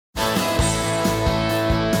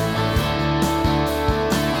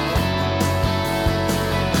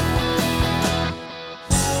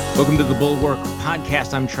Welcome to the Bulwark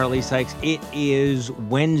Podcast. I'm Charlie Sykes. It is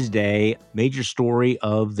Wednesday. Major story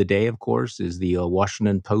of the day, of course, is the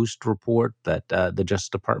Washington Post report that the Justice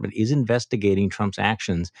Department is investigating Trump's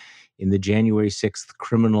actions in the January 6th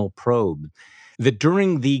criminal probe. That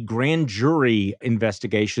during the grand jury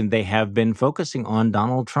investigation, they have been focusing on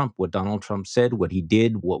Donald Trump, what Donald Trump said, what he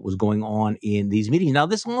did, what was going on in these meetings. Now,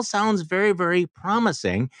 this all sounds very, very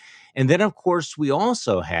promising. And then, of course, we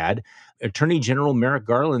also had Attorney General Merrick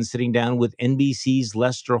Garland sitting down with NBC's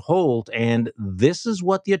Lester Holt. And this is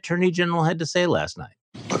what the Attorney General had to say last night.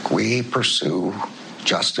 Look, we pursue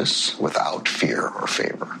justice without fear or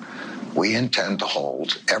favor. We intend to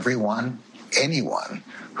hold anyone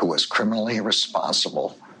who is criminally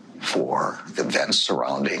responsible for the events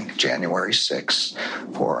surrounding January 6th,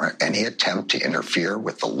 for any attempt to interfere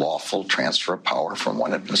with the lawful transfer of power from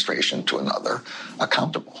one administration to another,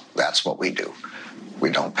 accountable. That's what we do.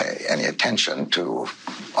 We don't pay any attention to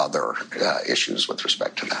other issues with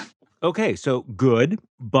respect to that. Okay, so good,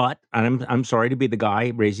 but I'm sorry to be the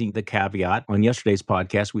guy raising the caveat. On yesterday's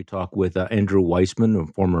podcast, we talked with Andrew Weissman, a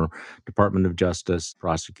former Department of Justice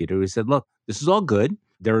prosecutor, who said, look, this is all good.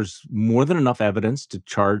 There's more than enough evidence to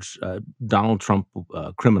charge Donald Trump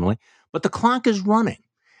criminally, but the clock is running.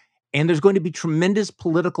 And there's going to be tremendous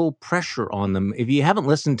political pressure on them. If you haven't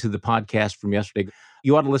listened to the podcast from yesterday,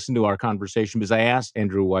 you ought to listen to our conversation, because I asked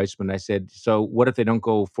Andrew Weissman, I said, so what if they don't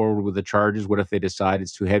go forward with the charges? What if they decide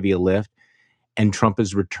it's too heavy a lift and Trump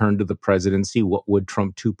is returned to the presidency? What would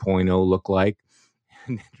Trump 2.0 look like?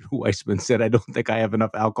 And Andrew Weissman said, I don't think I have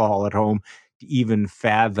enough alcohol at home to even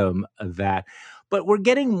fathom that. But we're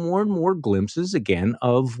getting more and more glimpses, again,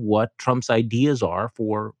 of what Trump's ideas are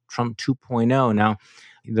for Trump 2.0. Now,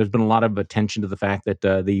 there's been a lot of attention to the fact that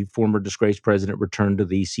the former disgraced president returned to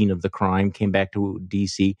the scene of the crime, came back to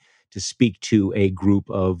D.C. to speak to a group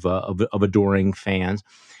of adoring fans.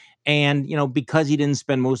 And, because he didn't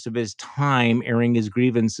spend most of his time airing his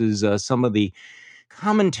grievances, some of the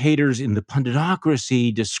commentators in the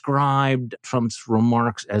punditocracy described Trump's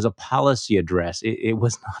remarks as a policy address. It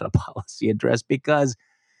was not a policy address because,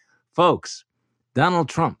 folks, Donald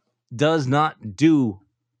Trump does not do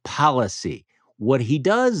policy. What he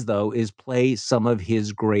does, though, is play some of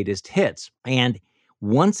his greatest hits. And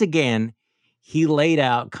once again, he laid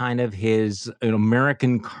out kind of his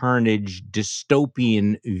American carnage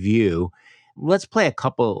dystopian view. Let's play a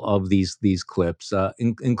couple of these clips,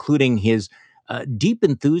 including his deep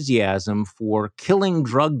enthusiasm for killing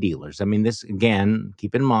drug dealers. I mean, this, again,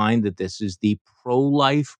 keep in mind that this is the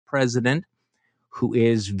pro-life president who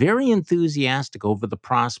is very enthusiastic over the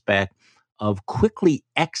prospect of quickly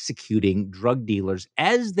executing drug dealers,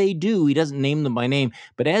 as they do. He doesn't name them by name,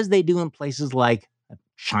 but as they do in places like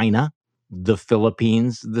China, the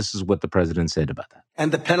Philippines. This is what the president said about that.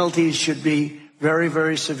 And the penalties should be very,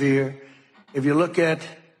 very severe. If you look at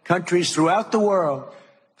countries throughout the world,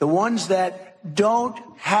 the ones that don't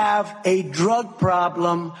have a drug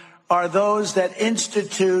problem are those that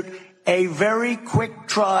institute a very quick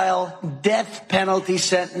trial death penalty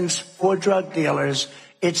sentence for drug dealers.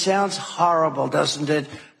 It sounds horrible, doesn't it?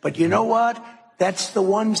 But you know what? That's the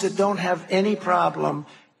ones that don't have any problem.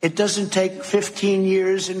 It doesn't take 15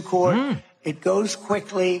 years in court. It goes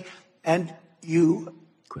quickly, and you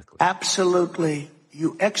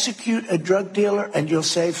execute a drug dealer and you'll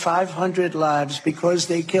save 500 lives, because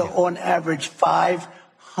they kill on average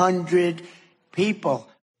 500 people.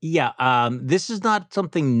 Yeah, this is not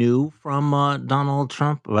something new from Donald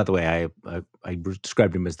Trump. By the way, I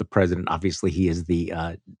described him as the president. Obviously, he is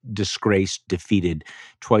the disgraced, defeated,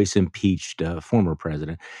 twice impeached former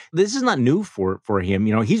president. This is not new for him.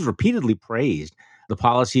 He's repeatedly praised the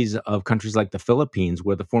policies of countries like the Philippines,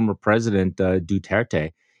 where the former president,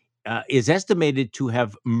 Duterte, is estimated to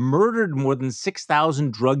have murdered more than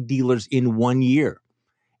 6,000 drug dealers in 1 year.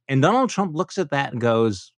 And Donald Trump looks at that and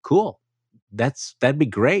goes, cool. That'd be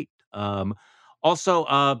great.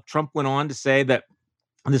 Also, Trump went on to say that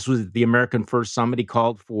this was the American First Summit. He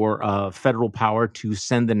called for federal power to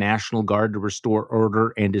send the National Guard to restore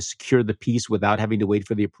order and to secure the peace without having to wait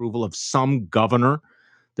for the approval of some governor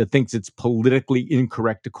that thinks it's politically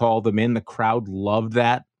incorrect to call them in. The crowd loved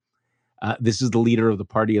that. This is the leader of the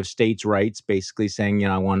Party of States' Rights, basically saying,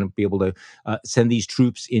 I want to be able to send these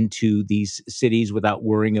troops into these cities without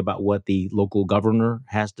worrying about what the local governor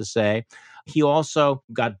has to say. He also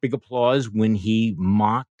got big applause when he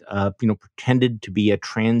mocked, pretended to be a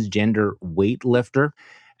transgender weightlifter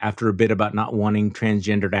after a bit about not wanting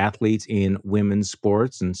transgendered athletes in women's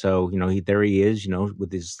sports. And so, there he is,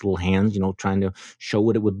 with his little hands, trying to show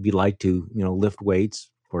what it would be like to, lift weights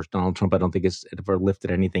course, Donald Trump, I don't think has ever lifted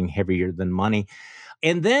anything heavier than money.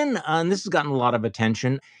 And then, and this has gotten a lot of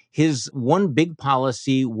attention, his one big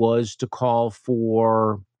policy was to call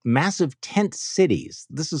for massive tent cities.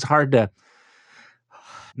 This is hard to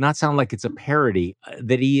not sound like it's a parody,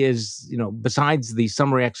 that he is, besides the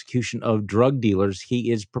summary execution of drug dealers, he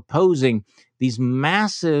is proposing these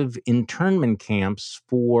massive internment camps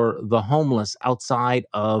for the homeless outside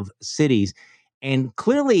of cities. And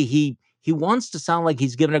clearly he wants to sound like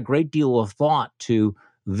he's given a great deal of thought to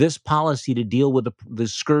this policy to deal with the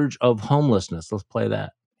scourge of homelessness. Let's play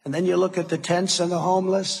that. And then you look at the tents and the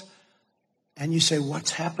homeless, and you say,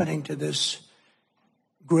 what's happening to this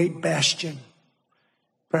great bastion?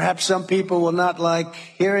 Perhaps some people will not like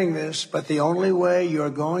hearing this, but the only way you're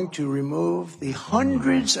going to remove the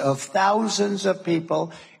hundreds of thousands of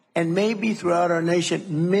people, and maybe throughout our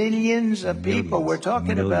nation, millions of people we're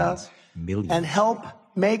talking about, and help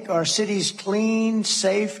make our cities clean,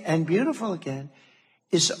 safe, and beautiful again,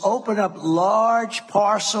 is to open up large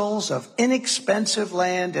parcels of inexpensive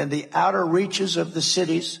land in the outer reaches of the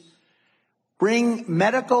cities, bring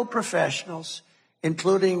medical professionals,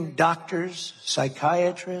 including doctors,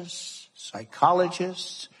 psychiatrists,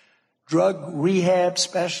 psychologists, drug rehab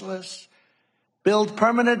specialists, build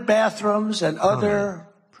permanent bathrooms and other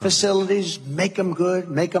facilities, make them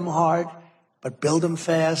good, make them hard, but build them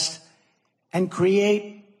fast, and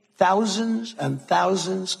create thousands and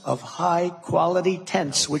thousands of high-quality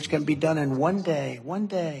tents, which can be done in one day.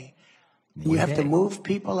 And you have to move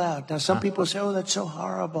people out. Now, some people say, oh, that's so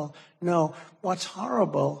horrible. No, what's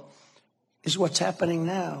horrible is what's happening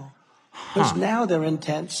now. Because now they're in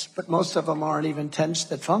tents, but most of them aren't even tents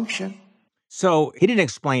that function. So he didn't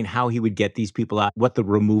explain how he would get these people out, what the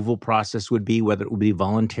removal process would be, whether it would be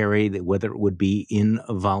voluntary, whether it would be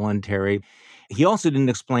involuntary. He also didn't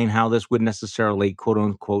explain how this would necessarily, quote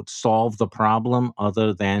unquote, solve the problem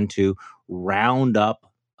other than to round up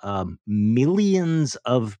millions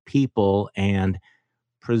of people and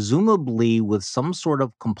presumably with some sort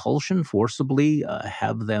of compulsion, forcibly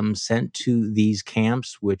have them sent to these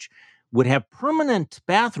camps, which would have permanent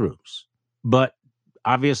bathrooms, but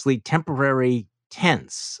obviously temporary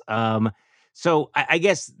tents. So I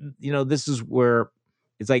guess, this is where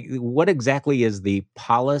it's like, what exactly is the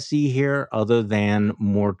policy here other than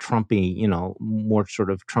more Trumpy, more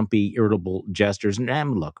sort of Trumpy, irritable gestures?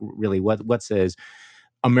 And look, really, what says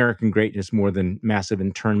American greatness more than massive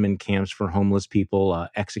internment camps for homeless people,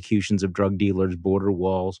 executions of drug dealers, border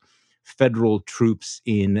walls, federal troops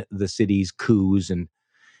in the city's coups, and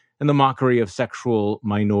the mockery of sexual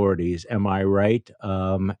minorities. Am I right?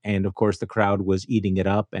 And of course, the crowd was eating it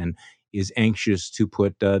up and is anxious to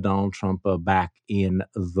put Donald Trump back in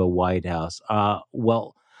the White House.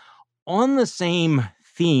 Well, on the same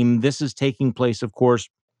theme, this is taking place, of course,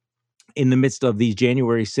 in the midst of these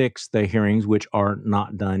January 6th hearings, which are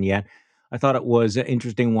not done yet. I thought it was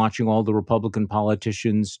interesting watching all the Republican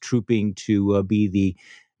politicians trooping to be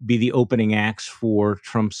the opening acts for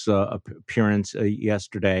Trump's appearance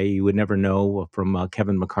yesterday. You would never know from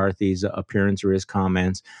Kevin McCarthy's appearance or his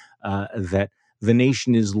comments that the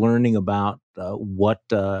nation is learning about what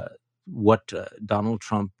Donald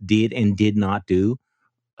Trump did and did not do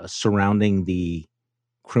surrounding the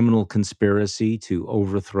criminal conspiracy to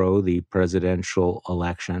overthrow the presidential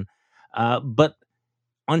election. But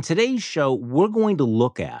on today's show, we're going to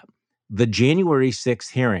look at the January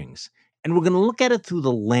 6th hearings, and we're going to look at it through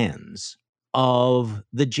the lens of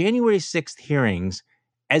the January 6th hearings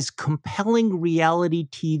as compelling reality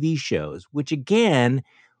TV shows, which again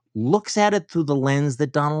looks at it through the lens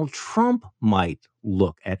that Donald Trump might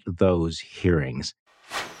look at those hearings.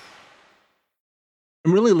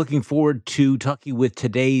 I'm really looking forward to talking with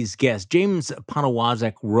today's guest. James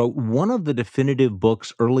Poniewozik wrote one of the definitive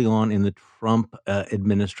books early on in the Trump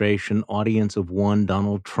administration, Audience of One,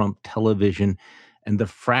 Donald Trump Television, and the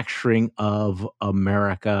Fracturing of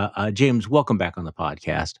America. James, welcome back on the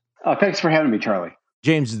podcast. Oh, thanks for having me, Charlie.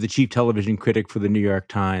 James is the chief television critic for the New York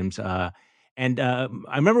Times. And I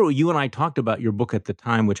remember you and I talked about your book at the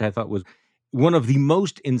time, which I thought was one of the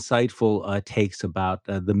most insightful takes about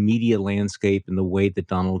the media landscape and the way that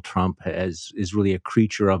Donald Trump is really a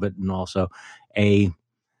creature of it, and also I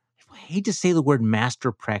hate to say the word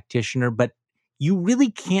master practitioner, but you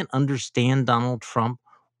really can't understand Donald Trump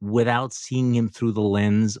without seeing him through the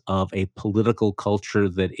lens of a political culture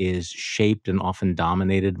that is shaped and often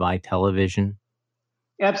dominated by television.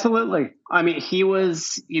 Absolutely. I mean, he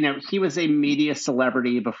was a media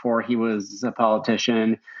celebrity before he was a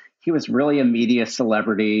politician. He was really a media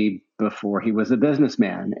celebrity before he was a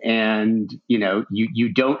businessman. And, you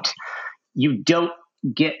don't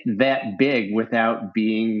get that big without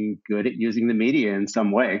being good at using the media in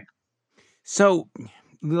some way. So,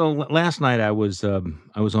 last night I was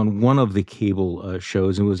on one of the cable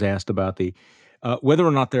shows and was asked about the whether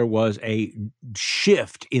or not there was a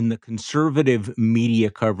shift in the conservative media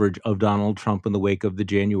coverage of Donald Trump in the wake of the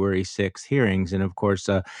January 6th hearings, and of course,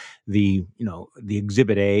 the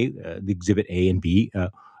Exhibit A and B.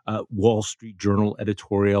 Wall Street Journal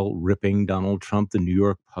editorial ripping Donald Trump, the New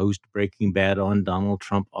York Post breaking bad on Donald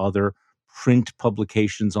Trump, other print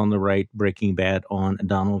publications on the right breaking bad on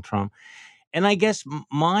Donald Trump. And I guess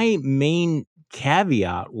my main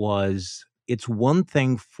caveat was it's one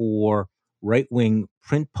thing for right wing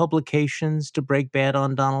print publications to break bad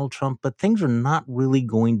on Donald Trump, but things are not really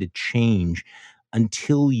going to change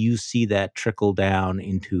until you see that trickle down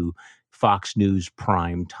into Fox News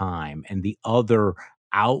prime time and the other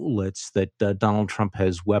outlets that Donald Trump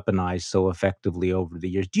has weaponized so effectively over the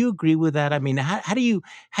years. Do you agree with that? I mean, how do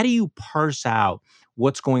you parse out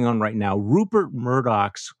what's going on right now? Rupert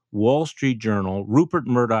Murdoch's Wall Street Journal, Rupert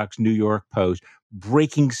Murdoch's New York Post,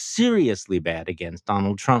 breaking seriously bad against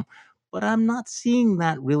Donald Trump. But I'm not seeing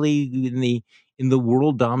that really in the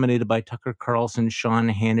world dominated by Tucker Carlson, Sean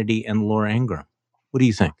Hannity, and Laura Ingraham. What do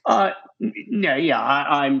you think? No, yeah,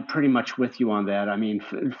 I'm pretty much with you on that. I mean,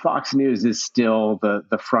 Fox News is still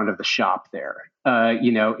the front of the shop there.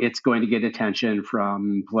 It's going to get attention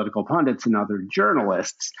from political pundits and other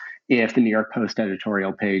journalists if the New York Post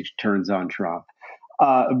editorial page turns on Trump.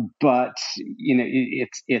 But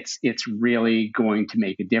it's really going to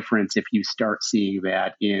make a difference if you start seeing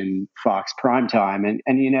that in Fox primetime.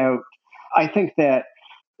 And I think that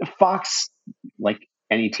Fox, like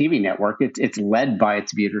any TV network, it's led by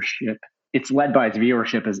its viewership. It's led by its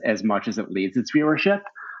viewership as much as it leads its viewership.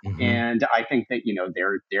 Mhm. And I think that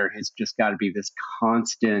there has just got to be this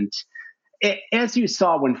constant, as you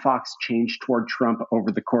saw when Fox changed toward Trump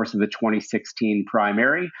over the course of the 2016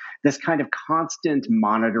 primary, this kind of constant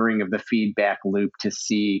monitoring of the feedback loop to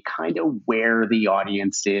see kind of where the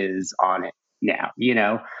audience is on it now.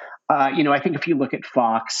 I think if you look at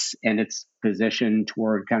Fox and its position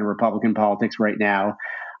toward kind of Republican politics right now,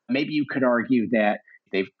 maybe you could argue that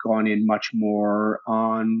they've gone in much more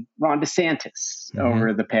on Ron DeSantis Mhm.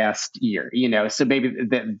 over the past year. So maybe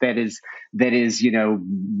that is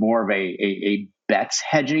more of a bets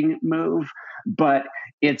hedging move, but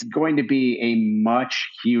it's going to be a much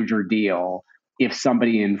huger deal if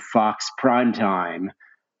somebody in Fox primetime,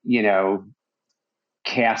 you know,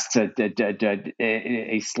 casts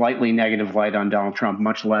a slightly negative light on Donald Trump,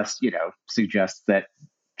 much less, suggests that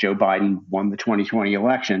Joe Biden won the 2020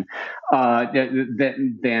 election,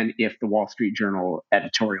 than if the Wall Street Journal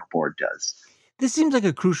editorial board does. This seems like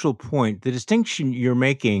a crucial point. The distinction you're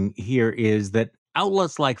making here is that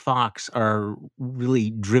outlets like Fox are really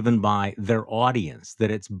driven by their audience, that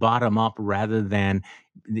it's bottom up rather than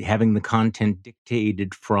having the content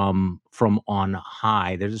dictated from on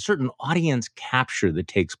high. There's a certain audience capture that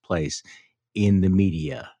takes place in the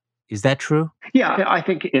media. Is that true? Yeah, I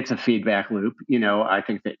think it's a feedback loop. I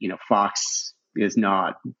think that, Fox is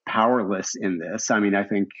not powerless in this. I mean, I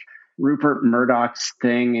think Rupert Murdoch's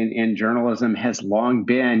thing in journalism has long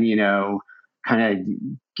been, kind of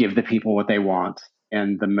give the people what they want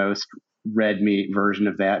and the most red meat version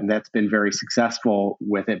of that. And that's been very successful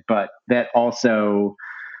with it. But that also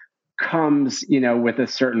comes, with a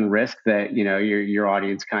certain risk that, your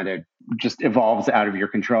audience kind of just evolves out of your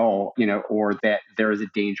control, or that there is a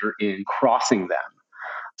danger in crossing them.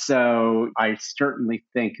 So I certainly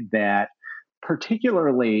think that,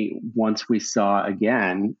 particularly once we saw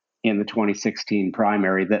again in the 2016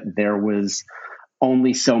 primary, that there was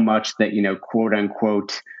only so much that, quote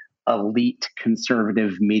unquote, elite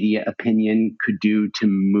conservative media opinion could do to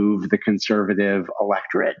move the conservative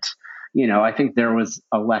electorate. I think there was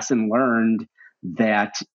a lesson learned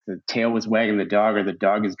that the tail was wagging the dog or the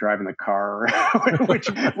dog is driving the car,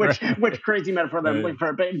 which crazy metaphor that I'm looking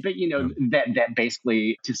for. But that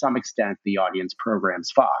basically, to some extent, the audience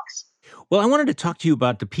programs Fox. Well, I wanted to talk to you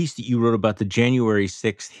about the piece that you wrote about the January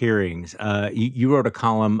 6th hearings. You wrote a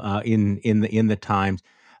column in the Times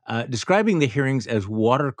describing the hearings as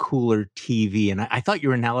water cooler TV, and I thought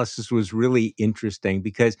your analysis was really interesting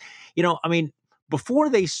because, I mean, before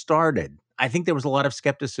they started, I think there was a lot of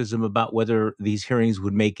skepticism about whether these hearings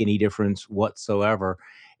would make any difference whatsoever.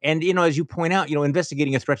 And as you point out,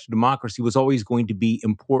 investigating a threat to democracy was always going to be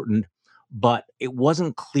important, but it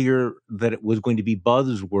wasn't clear that it was going to be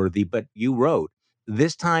buzzworthy. But you wrote,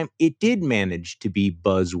 this time it did manage to be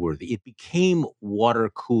buzzworthy. It became water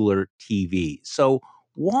cooler TV. So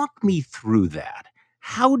walk me through that.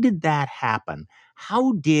 How did that happen?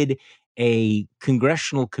 How did a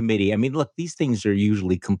congressional committee. I mean, look, these things are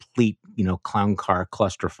usually complete, clown car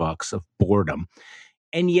clusterfucks of boredom.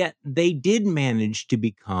 And yet they did manage to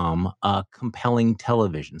become compelling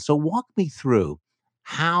television. So walk me through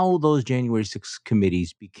how those January 6th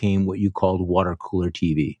committees became what you called water cooler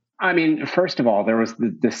TV. I mean, first of all, there was the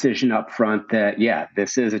decision up front that, yeah,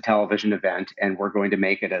 this is a television event and we're going to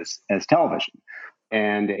make it as television.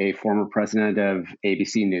 And a former president of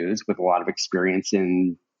ABC News with a lot of experience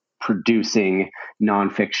in producing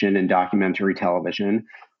nonfiction and documentary television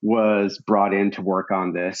was brought in to work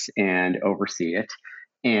on this and oversee it.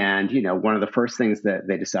 And one of the first things that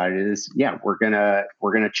they decided is, yeah, we're gonna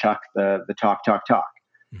chuck the talk.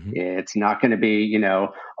 Mhm. It's not going to be,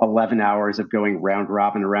 11 hours of going round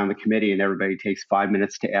robin around the committee and everybody takes 5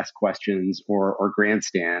 minutes to ask questions or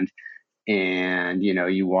grandstand. And,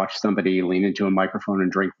 you watch somebody lean into a microphone and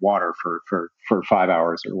drink water for 5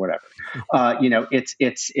 hours or whatever.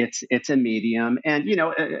 It's a medium. And,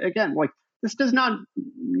 again, like, this does not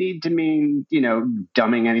need to mean,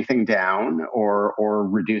 dumbing anything down or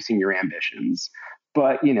reducing your ambitions.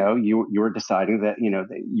 But you were deciding that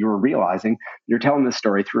that you were realizing you're telling the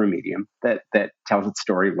story through a medium that tells its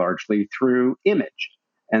story largely through image,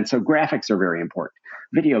 and so graphics are very important.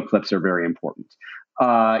 Video clips are very important.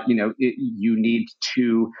 You need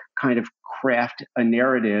to kind of craft a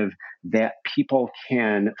narrative that people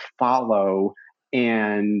can follow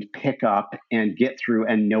and pick up and get through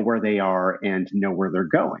and know where they are and know where they're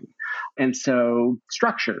going. And so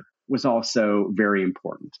structure was also very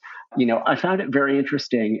important. I found it very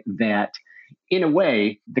interesting that in a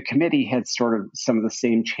way, the committee had sort of some of the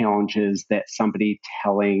same challenges that somebody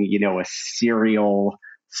telling, a serial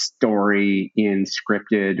story in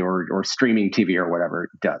scripted or streaming TV or whatever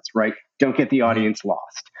does, right? Don't get the Mhm. audience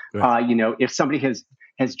lost. Right. If somebody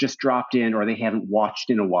has just dropped in or they haven't watched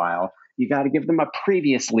in a while, you got to give them a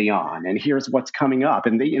previously on, and here's what's coming up.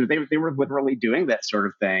 And they were literally doing that sort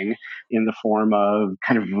of thing in the form of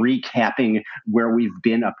kind of recapping where we've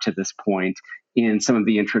been up to this point in some of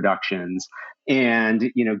the introductions,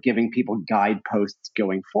 and giving people guideposts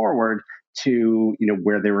going forward to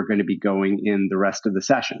where they were going to be going in the rest of the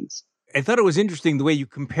sessions. I thought it was interesting the way you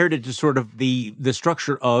compared it to sort of the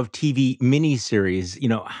structure of TV miniseries,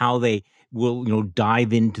 how they will,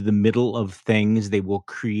 dive into the middle of things. They will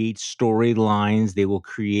create storylines. They will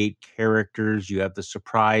create characters. You have the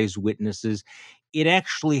surprise witnesses. It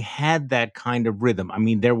actually had that kind of rhythm. I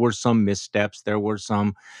mean, there were some missteps. There were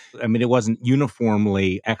some, I mean, it wasn't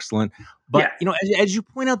uniformly excellent. But, Yeah, as you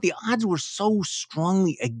point out, the odds were so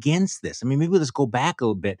strongly against this. I mean, maybe let's go back a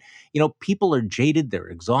little bit. People are jaded, they're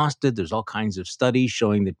exhausted. There's all kinds of studies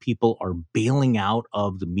showing that people are bailing out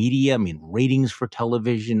of the media. I mean, ratings for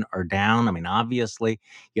television are down. I mean, obviously,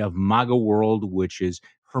 you have MAGA World, which is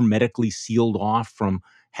hermetically sealed off from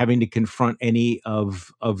having to confront any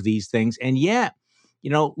of these things. And yet,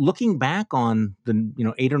 looking back on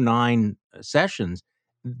the 8 or 9 sessions,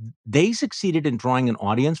 they succeeded in drawing an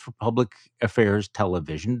audience for public affairs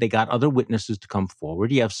television. They got other witnesses to come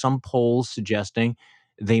forward. You have some polls suggesting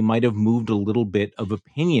they might have moved a little bit of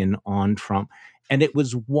opinion on Trump, and it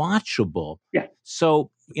was watchable. yeah,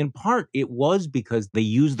 So, in part, it was because they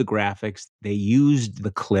used the graphics, they used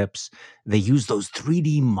the clips, they used those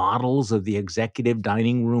 3D models of the executive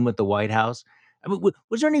dining room at the White House. I mean,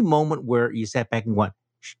 was there any moment where you sat back and went,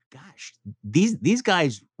 "Gosh, these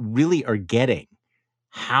guys really are getting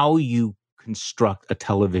how you construct a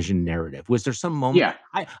television narrative"? Was there some moment? yeah.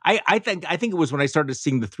 I think it was when I started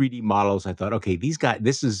seeing the 3D models, I thought, "Okay, these guys,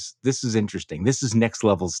 this is interesting. This is next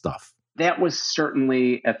level stuff." That was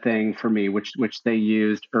certainly a thing for me, which they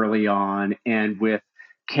used early on, and with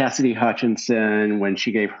Cassidy Hutchinson when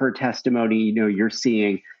she gave her testimony, you're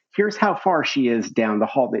seeing here's how far she is down the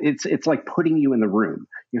hall. It's like putting you in the room.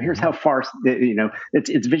 Here's Mhm. how far.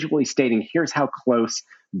 It's visually stating here's how close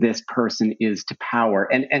this person is to power,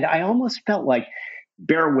 and I almost felt like,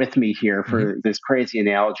 bear with me here Mhm. for this crazy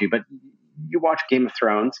analogy, but you watch Game of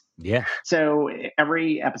Thrones. Yeah. So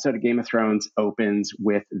every episode of Game of Thrones opens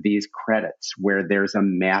with these credits where there's a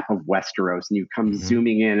map of Westeros and you come Mhm.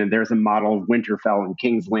 zooming in and there's a model of Winterfell and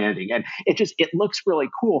King's Landing. And it looks really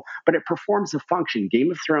cool, but it performs a function. Game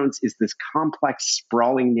of Thrones is this complex,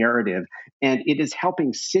 sprawling narrative, and it is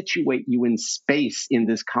helping situate you in space in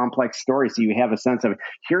this complex story. So you have a sense of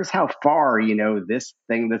here's how far, this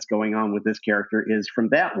thing that's going on with this character is from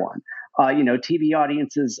that one. TV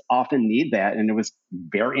audiences often need that, and it was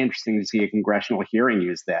very interesting to see a congressional hearing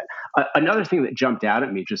use that. Another thing that jumped out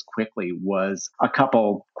at me just quickly was a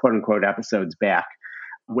couple quote unquote episodes back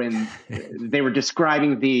when they were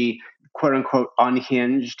describing the quote unquote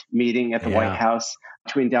unhinged meeting at the White Yeah. House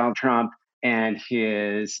between Donald Trump and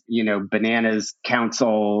his, bananas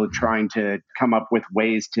council trying to come up with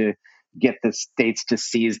ways to get the states to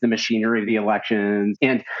seize the machinery of the elections.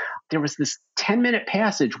 And there was this 10-minute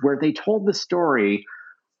passage where they told the story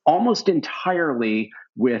almost entirely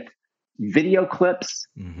with video clips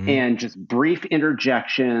and just brief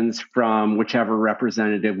interjections from whichever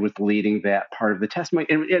representative was leading that part of the testimony.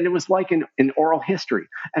 And it was like an oral history.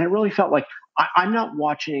 And I really felt like I'm not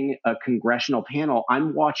watching a congressional panel.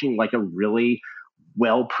 I'm watching like a really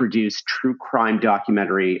well produced true crime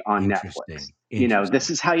documentary on Netflix. This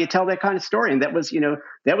is how you tell that kind of story. And that was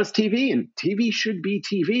TV, and TV should be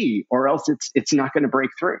TV, or else it's not going to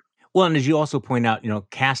break through. Well, and as you also point out,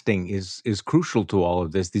 casting is crucial to all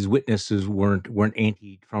of this. These witnesses weren't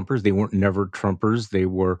anti-Trumpers. They weren't never Trumpers. They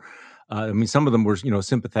were, some of them were,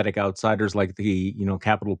 sympathetic outsiders like the,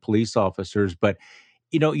 Capitol police officers. But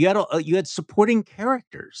you had supporting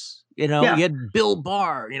characters. Yeah. You had Bill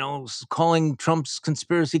Barr, calling Trump's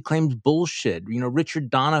conspiracy claims bullshit. Richard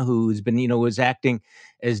Donahue, who's been, was acting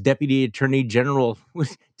as Deputy Attorney General,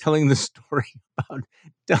 was telling the story about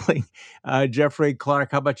telling Jeffrey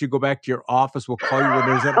Clark, "How about you go back to your office? We'll call you when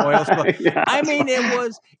there's an oil spill." Yeah, I mean,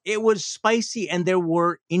 it was spicy, and there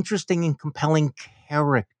were interesting and compelling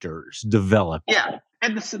characters developed. Yeah.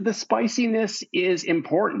 And the spiciness is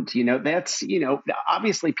important. That's,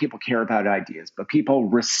 obviously people care about ideas, but people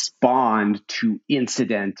respond to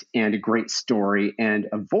incident and a great story and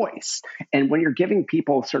a voice. And when you're giving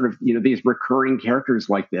people sort of, these recurring characters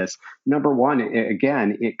like this, number one,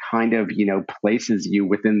 again, it kind of, places you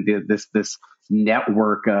within this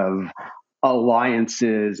network of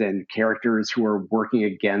alliances and characters who are working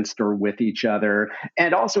against or with each other.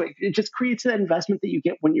 And also it just creates that investment that you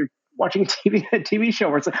get when you're watching a TV show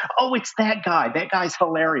where it's like, oh, it's that guy. That guy's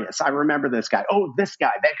hilarious. I remember this guy. Oh, this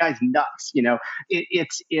guy. That guy's nuts.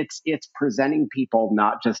 It's presenting people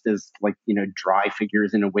not just as like, dry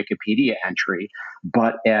figures in a Wikipedia entry,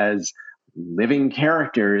 but as living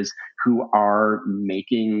characters who are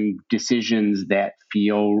making decisions that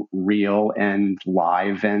feel real and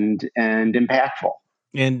live and impactful.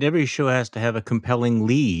 And every show has to have a compelling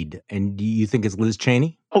lead. And do you think it's Liz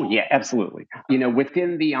Cheney? Oh, yeah, absolutely.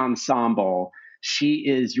 Within the ensemble, she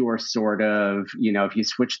is your sort of, if you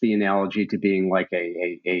switch the analogy to being like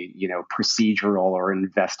a procedural or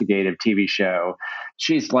investigative TV show,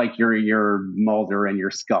 she's like your Mulder and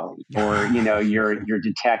your Scully, or, your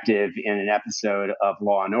detective in an episode of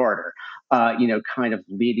Law and Order, kind of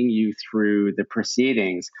leading you through the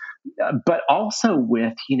proceedings. But also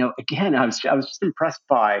with, again, I was just impressed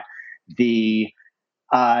by the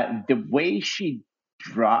way she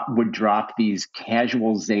would drop these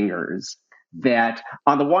casual zingers that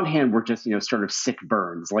on the one hand were just, sort of sick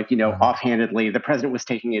burns, like, offhandedly, the president was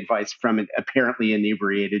taking advice from an apparently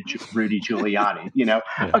inebriated Rudy Giuliani, Yeah.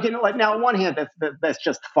 Okay, now on one hand, that's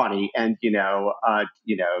just funny and,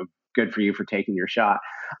 good for you for taking your shot.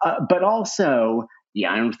 But also,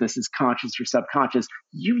 I don't know if this is conscious or subconscious,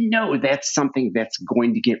 that's something that's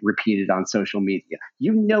going to get repeated on social media.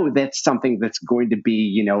 That's something that's going to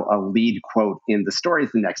be, a lead quote in the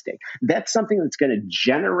stories the next day. That's something that's going to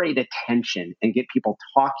generate attention and get people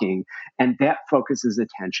talking. And that focuses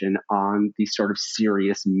attention on the sort of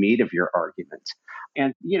serious meat of your argument.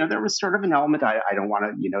 And, there was sort of an element, I don't want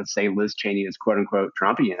to, say Liz Cheney is quote unquote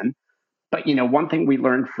Trumpian. But, one thing we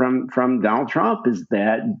learned from Donald Trump is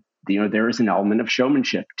that, there is an element of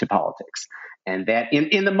showmanship to politics. And that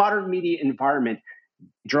in the modern media environment,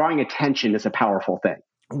 drawing attention is a powerful thing.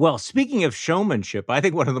 Well, speaking of showmanship, I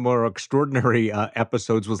think one of the more extraordinary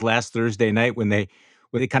episodes was last Thursday night when they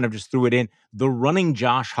kind of just threw it in. The running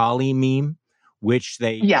Josh Hawley meme, which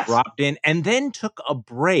they dropped in and then took a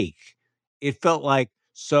break. It felt like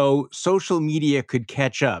so social media could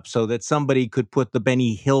catch up so that somebody could put the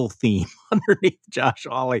Benny Hill theme underneath Josh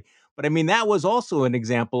Hawley. But I mean, that was also an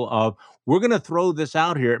example of we're going to throw this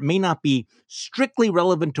out here. It may not be strictly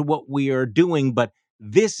relevant to what we are doing, but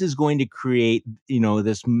this is going to create,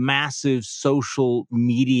 this massive social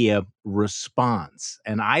media response.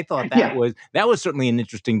 And I thought that was certainly an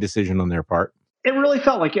interesting decision on their part. It really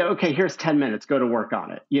felt like, okay, here's 10 minutes, go to work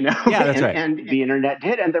on it, Yeah, that's right. And the internet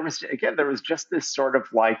did. And there was just this sort of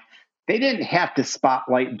like, they didn't have to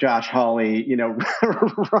spotlight Josh Hawley,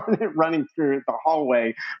 running through the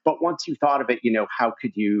hallway. But once you thought of it, how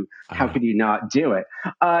could you not do it?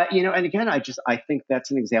 And again, I think that's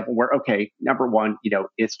an example where, okay, number one,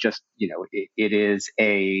 it's just, it is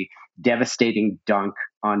a devastating dunk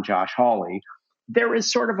on Josh Hawley. There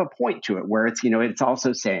is sort of a point to it where it's, it's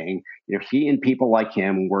also saying, he and people like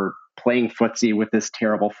him were playing footsie with this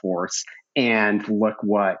terrible force, and look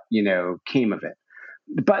what, came of it.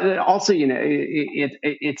 but also,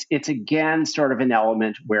 it's again sort of an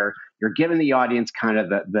element where you're giving the audience kind of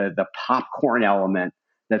the popcorn element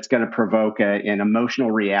that's going to provoke an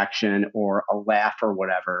emotional reaction or a laugh or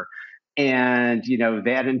whatever, and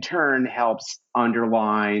that in turn helps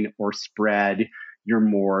underline or spread your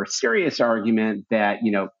more serious argument that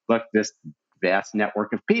look, this vast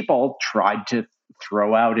network of people tried to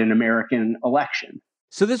throw out an American election.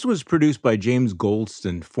 So this was produced by James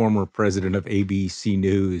Goldston, former president of ABC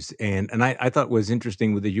News, and I thought it was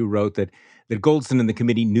interesting that you wrote that Goldston and the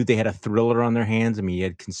committee knew they had a thriller on their hands. I mean, you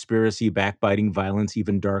had conspiracy, backbiting, violence,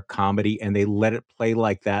 even dark comedy, and they let it play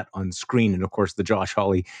like that on screen. And of course, the Josh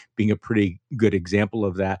Hawley being a pretty good example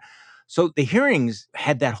of that. So the hearings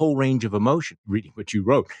had that whole range of emotion. Reading what you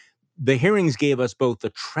wrote, the hearings gave us both the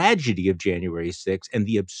tragedy of January 6th and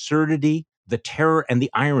the absurdity, the terror and the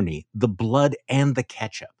irony, the blood and the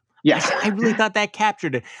ketchup. Yeah. I really thought that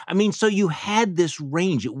captured it. I mean, so you had this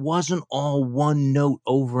range. It wasn't all one note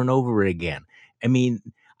over and over again. I mean,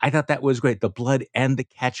 I thought that was great. The blood and the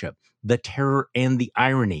ketchup, the terror and the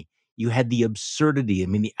irony. You had the absurdity, I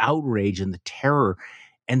mean, the outrage and the terror.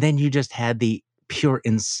 And then you just had the pure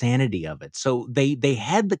insanity of it. So they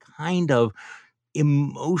had the kind of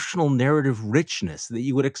emotional narrative richness that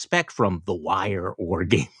you would expect from The Wire or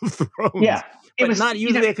Game of Thrones. Yeah, but was not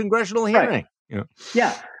usually a congressional hearing. Right.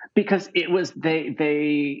 Yeah, because it was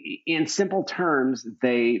they in simple terms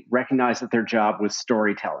they recognized that their job was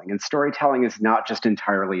storytelling, and storytelling is not just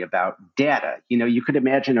entirely about data. You could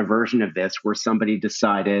imagine a version of this where somebody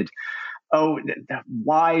decided, oh,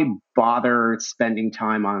 why bother spending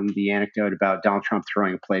time on the anecdote about Donald Trump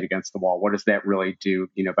throwing a plate against the wall? What does that really do,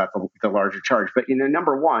 about the larger charge? But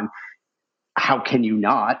number one, how can you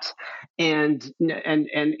not? And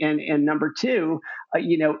number two,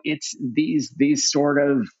 it's these sort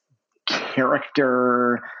of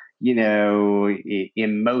character,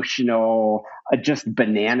 emotional, just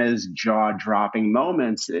bananas, jaw dropping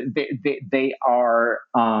moments. They are,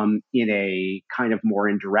 in a kind of more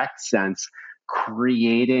indirect sense,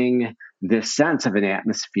 creating this sense of an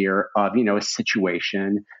atmosphere of, a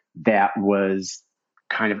situation that was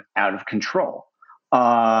kind of out of control.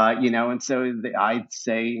 And so I'd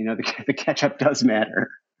say, the ketchup does matter.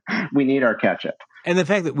 We need our ketchup. And the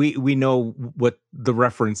fact that we know what the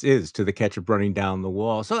reference is to the ketchup running down the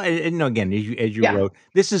wall. So, again, as you wrote,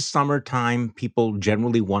 this is summertime. People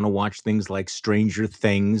generally want to watch things like Stranger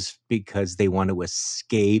Things because they want to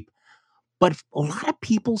escape. But a lot of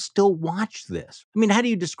people still watch this. I mean, how do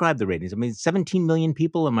you describe the ratings? I mean, 17 million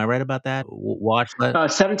people, am I right about that? Watch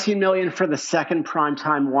that? 17 million for the second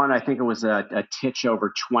primetime one. I think it was a titch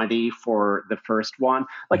over 20 for the first one.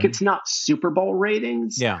 Like, it's not Super Bowl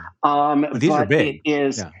ratings. Yeah. These are big.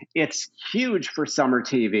 It's huge for summer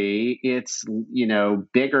TV. It's,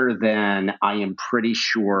 bigger than, I am pretty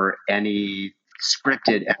sure, any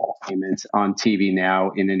scripted entertainment on TV now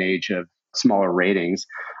in an age of smaller ratings.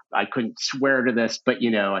 I couldn't swear to this, but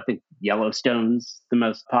I think Yellowstone's the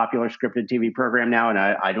most popular scripted TV program now, and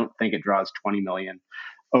I don't think it draws 20 million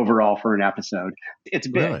overall for an episode. It's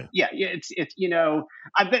big. Really? Yeah, it's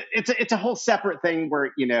I bet it's a whole separate thing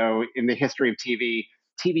where in the history of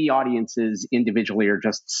TV audiences individually are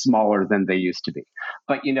just smaller than they used to be.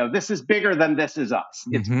 But this is bigger than This Is Us.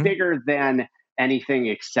 It's bigger than anything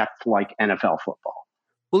except like NFL football.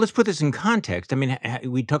 Well, let's put this in context. I mean,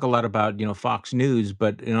 we talk a lot about, Fox News,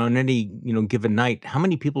 but, on any, given night, how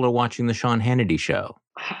many people are watching the Sean Hannity show?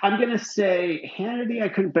 I'm going to say Hannity, I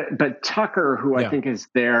couldn't, but Tucker, who I think is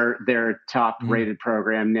their top rated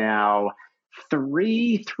program now,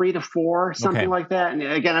 three to four, something like that. And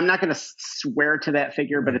again, I'm not going to swear to that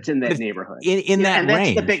figure, but it's in that neighborhood. In that and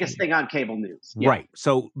range. That's the biggest thing on cable news. Yeah. Right.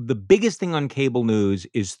 So the biggest thing on cable news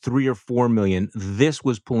is 3 or 4 million. This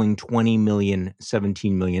was pulling 20 million,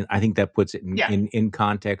 17 million. I think that puts it in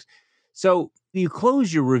context. So you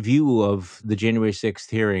close your review of the January 6th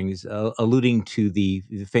hearings, alluding to the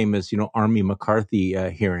famous, Army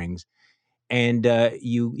McCarthy hearings. And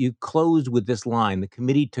you closed with this line: the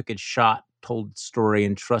committee took its shot, told its story,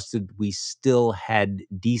 and trusted we still had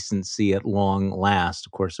decency at long last.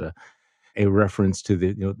 Of course, a reference to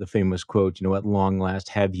the famous quote, at long last,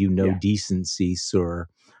 have you no decency, sir?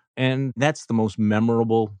 And that's the most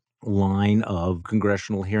memorable line of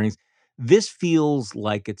congressional hearings. This feels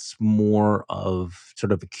like it's more of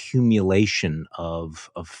sort of accumulation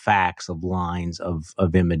of facts, of lines, of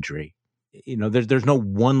imagery. There's no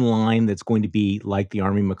one line that's going to be like the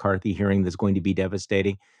Army McCarthy hearing that's going to be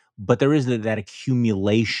devastating, but there is that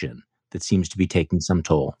accumulation that seems to be taking some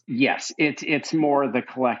toll. Yes, it's more the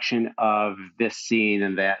collection of this scene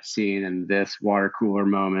and this water cooler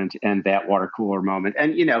moment and that water cooler moment.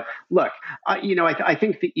 And look, I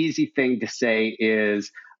think the easy thing to say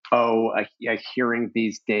is, oh, a hearing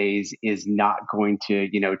these days is not going to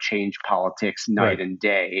change politics night Right. and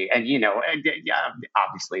day. And yeah,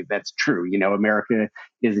 obviously that's true. America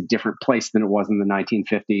is a different place than it was in the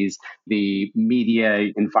 1950s. The media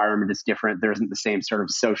environment is different. There isn't the same sort of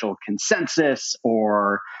social consensus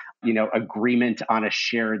or agreement on a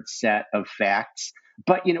shared set of facts.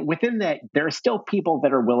 But within that, there are still people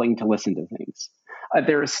that are willing to listen to things.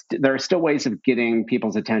 There are still ways of getting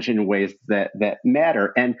people's attention in ways that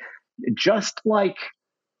matter. And just like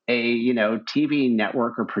a TV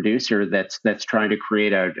network or producer that's trying to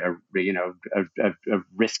create a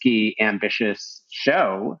risky, ambitious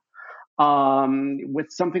show, with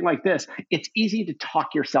something like this, it's easy to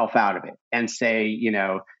talk yourself out of it and say,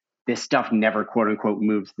 this stuff never quote unquote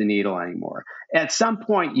moves the needle anymore. At some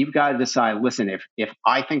point, you've got to decide, listen, if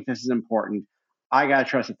I think this is important, I got to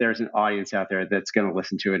trust that there's an audience out there that's going to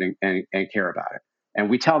listen to it and care about it. And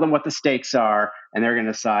we tell them what the stakes are, and they're going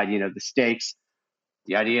to decide, the stakes,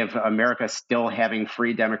 the idea of America still having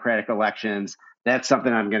free democratic elections, that's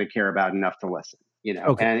something I'm going to care about enough to listen,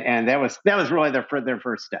 Okay. and that was really their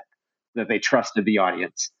first step, that they trusted the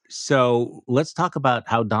audience. So let's talk about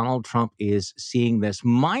how Donald Trump is seeing this.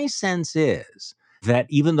 My sense is that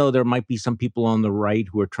even though there might be some people on the right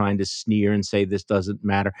who are trying to sneer and say this doesn't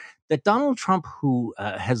matter, that Donald Trump, who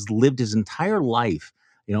has lived his entire life,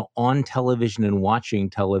 on television and watching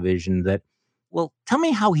television, that, well, tell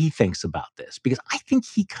me how he thinks about this, because I think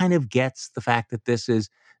he kind of gets the fact that this is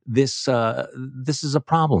a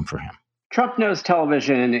problem for him. Trump knows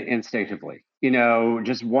television instinctively.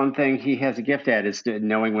 Just one thing he has a gift at is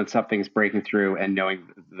knowing when something's breaking through and knowing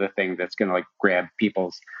the thing that's going to grab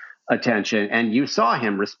people's attention. And you saw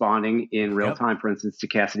him responding in real Yep. time, for instance, to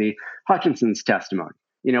Cassidy Hutchinson's testimony.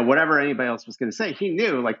 Whatever anybody else was going to say, he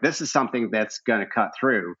knew this is something that's going to cut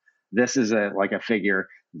through. This is a figure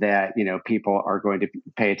that people are going to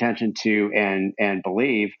pay attention to and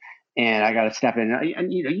believe. And I got to step in.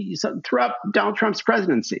 And throughout Donald Trump's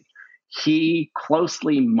presidency, he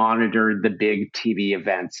closely monitored the big TV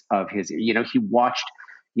events of his. He watched,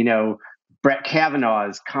 Brett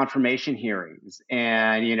Kavanaugh's confirmation hearings,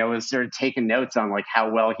 and was sort of taking notes on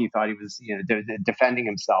how well he thought he was, defending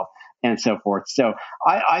himself and so forth. So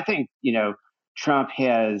I think Trump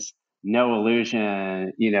has no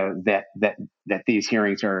illusion, that these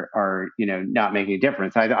hearings are not making a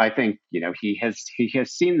difference. I think he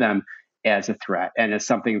has seen them as a threat and as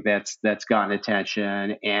something that's gotten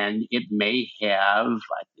attention, and it may have.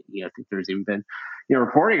 I think there's even been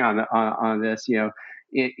reporting on this.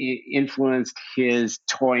 It influenced his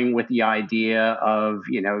toying with the idea of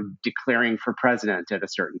declaring for president at a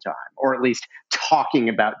certain time, or at least talking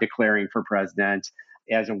about declaring for president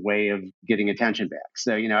as a way of getting attention back.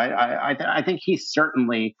 So I think he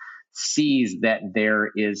certainly sees that there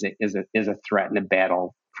is a threat and a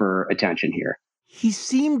battle for attention here. He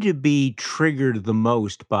seemed to be triggered the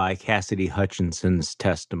most by Cassidy Hutchinson's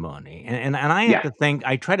testimony. And I have Yeah. to think,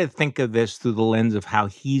 I try to think of this through the lens of how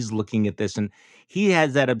he's looking at this. And he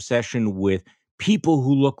has that obsession with people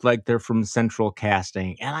who look like they're from central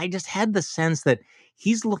casting. And I just had the sense that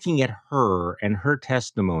he's looking at her and her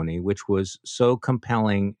testimony, which was so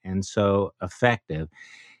compelling and so effective.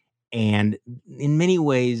 And in many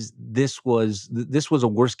ways, this was a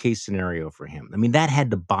worst case scenario for him. I mean, that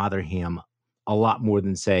had to bother him a lot more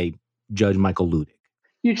than, say, Judge Michael Ludick.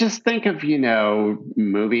 You just think of,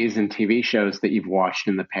 movies and TV shows that you've watched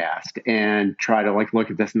in the past and try to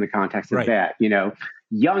look at this in the context of Right. that.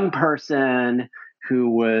 Young person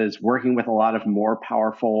who was working with a lot of more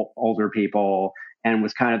powerful older people and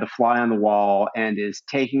was kind of the fly on the wall and is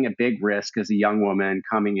taking a big risk as a young woman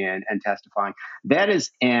coming in and testifying. That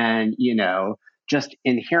is just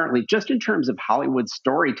inherently, just in terms of Hollywood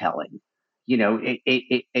storytelling,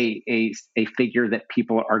 a figure that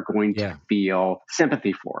people are going to Yeah. feel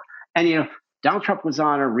sympathy for. And Donald Trump was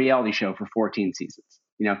on a reality show for 14 seasons.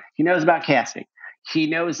 He knows about casting. He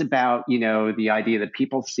knows about the idea that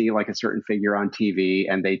people see a certain figure on TV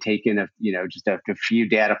and they take in just a few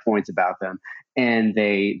data points about them and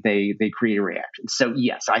they create a reaction. So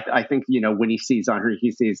yes, I think when he sees on her,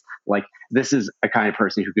 he sees this is a kind of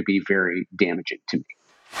person who could be very damaging to me.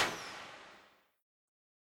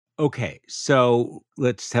 Okay, so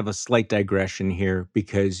let's have a slight digression here,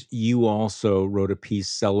 because you also wrote a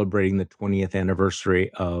piece celebrating the 20th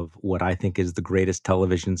anniversary of what I think is the greatest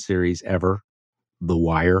television series ever, The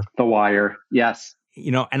Wire. The Wire, yes.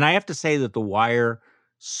 And I have to say that The Wire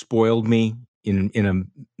spoiled me in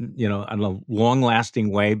a in a long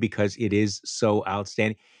lasting way because it is so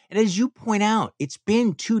outstanding. And as you point out, it's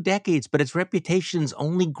been 2 decades, but its reputation's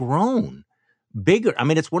only grown bigger. I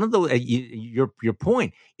mean, it's one of those. Your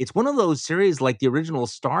point. It's one of those series like the original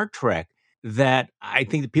Star Trek that I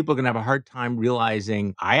think that people are going to have a hard time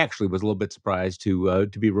realizing. I actually was a little bit surprised to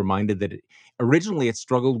be reminded that originally it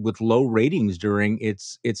struggled with low ratings during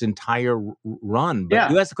its entire run. But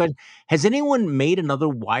Yeah. you asked the question: has anyone made another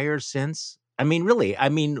Wire since? I mean, really? I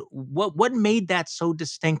mean, what made that so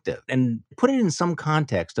distinctive? And put it in some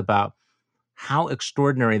context about how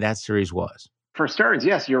extraordinary that series was. For starters,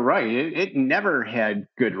 yes, you're right. It never had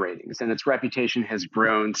good ratings, and its reputation has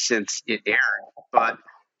grown since it aired. But,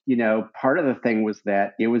 part of the thing was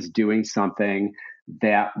that it was doing something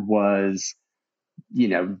that was,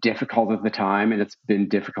 difficult at the time, and it's been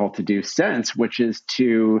difficult to do since, which is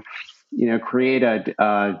to, create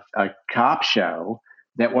a cop show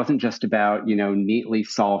that wasn't just about, neatly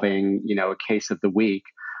solving, a case of the week,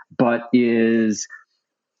 but is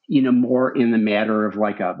more in the matter of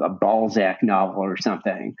like a Balzac novel or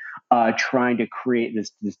something, trying to create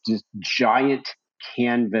this giant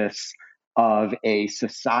canvas of a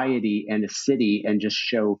society and a city and just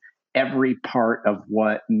show every part of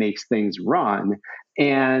what makes things run.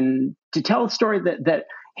 And to tell a story that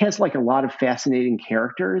has like a lot of fascinating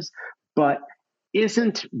characters, but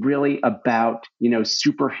isn't really about,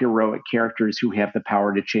 superheroic characters who have the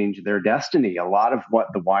power to change their destiny. A lot of what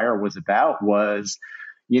The Wire was about was,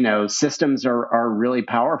 systems are really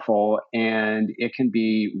powerful, and it can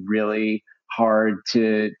be really hard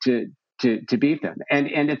to beat them.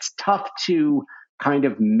 And it's tough to kind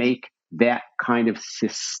of make that kind of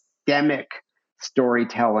systemic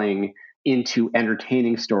storytelling into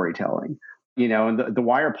entertaining storytelling. And the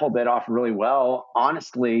Wire pulled that off really well.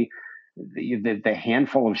 Honestly, the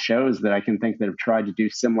handful of shows that I can think that have tried to do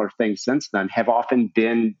similar things since then have often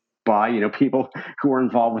been by people who were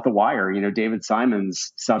involved with The Wire. David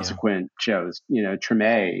Simon's Yeah. subsequent shows,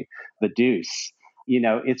 Treme, The Deuce.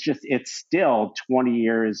 It's still 20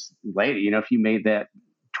 years later. If you made that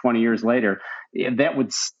 20 years later, that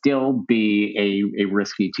would still be a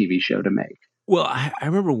risky TV show to make. Well, I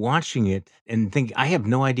remember watching it and thinking, I have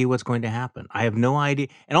no idea what's going to happen. I have no idea.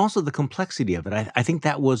 And also the complexity of it. I think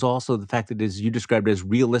that was also the fact that, as you described it, as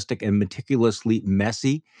realistic and meticulously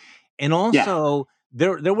messy. And Yeah. also,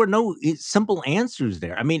 there were no simple answers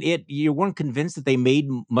there. I mean, you weren't convinced that they made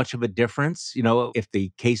much of a difference, if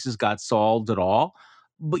the cases got solved at all.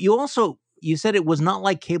 But you said it was not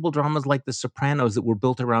like cable dramas like The Sopranos that were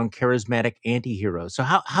built around charismatic anti-heroes. So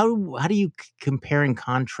how do you compare and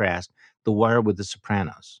contrast The Wire with The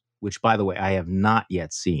Sopranos, which, by the way, I have not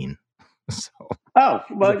yet seen. So Oh,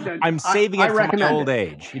 well, I'm saving I it for my recommend old it.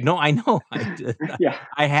 age. No, I know. Yeah.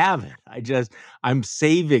 I haven't. I'm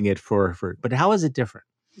saving it for. But how is it different?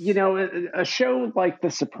 A show like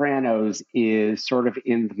The Sopranos is sort of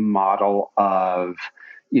in the model of,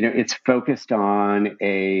 it's focused on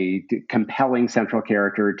a compelling central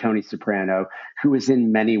character, Tony Soprano, who is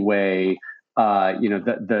in many way,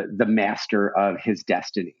 the master of his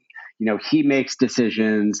destiny. He makes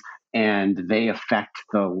decisions and they affect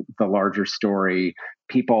the larger story.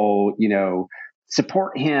 People,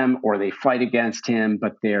 support him or they fight against him,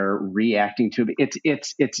 but they're reacting to it.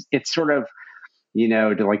 It's sort of,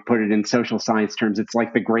 to like put it in social science terms, it's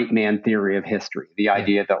like the great man theory of history. The Yeah.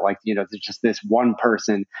 idea that like, there's just this one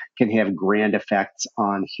person can have grand effects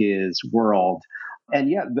on his world. And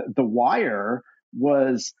yeah, the Wire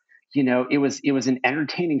was, it was an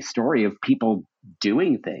entertaining story of people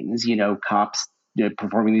doing things, cops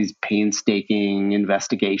performing these painstaking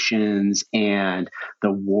investigations and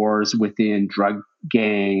the wars within drug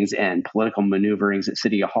gangs and political maneuverings at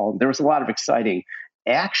City Hall. There was a lot of exciting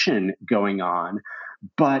action going on,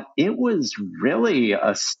 but it was really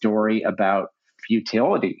a story about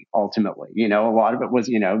futility ultimately. A lot of it was,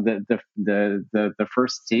 the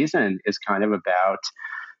first season is kind of about,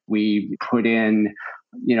 we put in,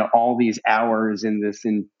 all these hours in this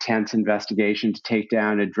intense investigation to take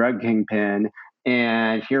down a drug kingpin,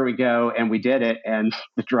 and here we go, and we did it, and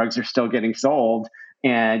the drugs are still getting sold.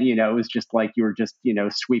 And it was just like you were just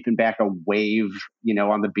sweeping back a wave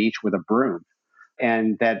on the beach with a broom.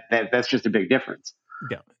 And that's just a big difference.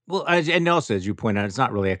 Yeah. Well, and also, as you point out, it's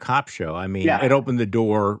not really a cop show. I mean, Yeah. it opened the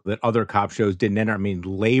door that other cop shows didn't enter. I mean,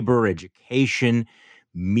 labor, education,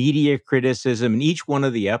 media criticism, and each one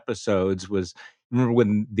of the episodes was. Remember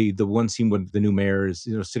when the one scene when the new mayor is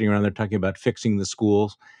sitting around there talking about fixing the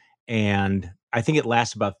schools, and I think it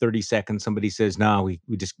lasts about 30 seconds. Somebody says, "No,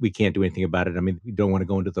 we can't do anything about it. I mean, we don't want to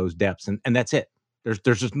go into those depths," and that's it. There's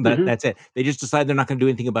just Hmm. that's it. They just decide they're not going to do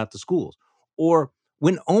anything about the schools. Or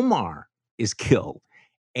when Omar is killed.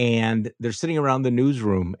 And they're sitting around the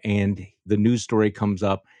newsroom, and the news story comes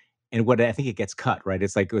up, and what I think it gets cut, right?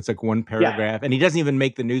 It's like one Yeah. paragraph, and he doesn't even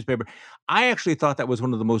make the newspaper. I actually thought that was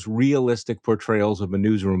one of the most realistic portrayals of a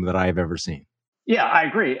newsroom that I have ever seen. Yeah, I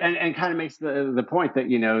agree, and kind of makes the point that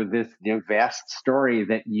this vast story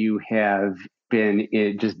that you have been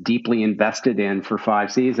just deeply invested in for 5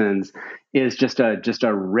 seasons is just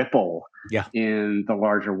a ripple Yeah. in the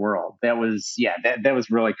larger world. That was that was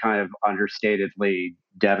really kind of understatedly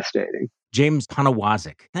devastating. James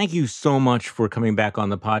Poniewozik, thank you so much for coming back on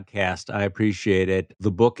the podcast. I appreciate it.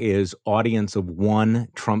 The book is Audience of One: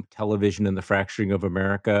 Trump Television and the Fracturing of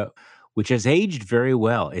America, which has aged very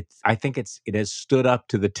well. I think it has stood up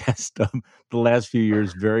to the test of the last few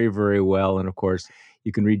years very, very well. And of course,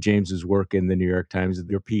 you can read James's work in the New York Times.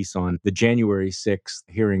 Your piece on the January 6th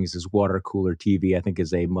hearings is Water Cooler TV, I think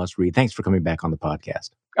is a must read. Thanks for coming back on the podcast.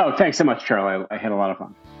 Oh, thanks so much, Charlie. I had a lot of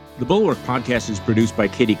fun. The Bulwark Podcast is produced by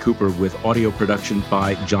Katie Cooper with audio production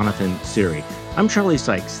by Jonathan Siri. I'm Charlie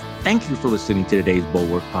Sykes. Thank you for listening to today's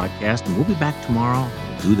Bulwark Podcast, and we'll be back tomorrow.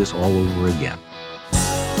 We'll do this all over again.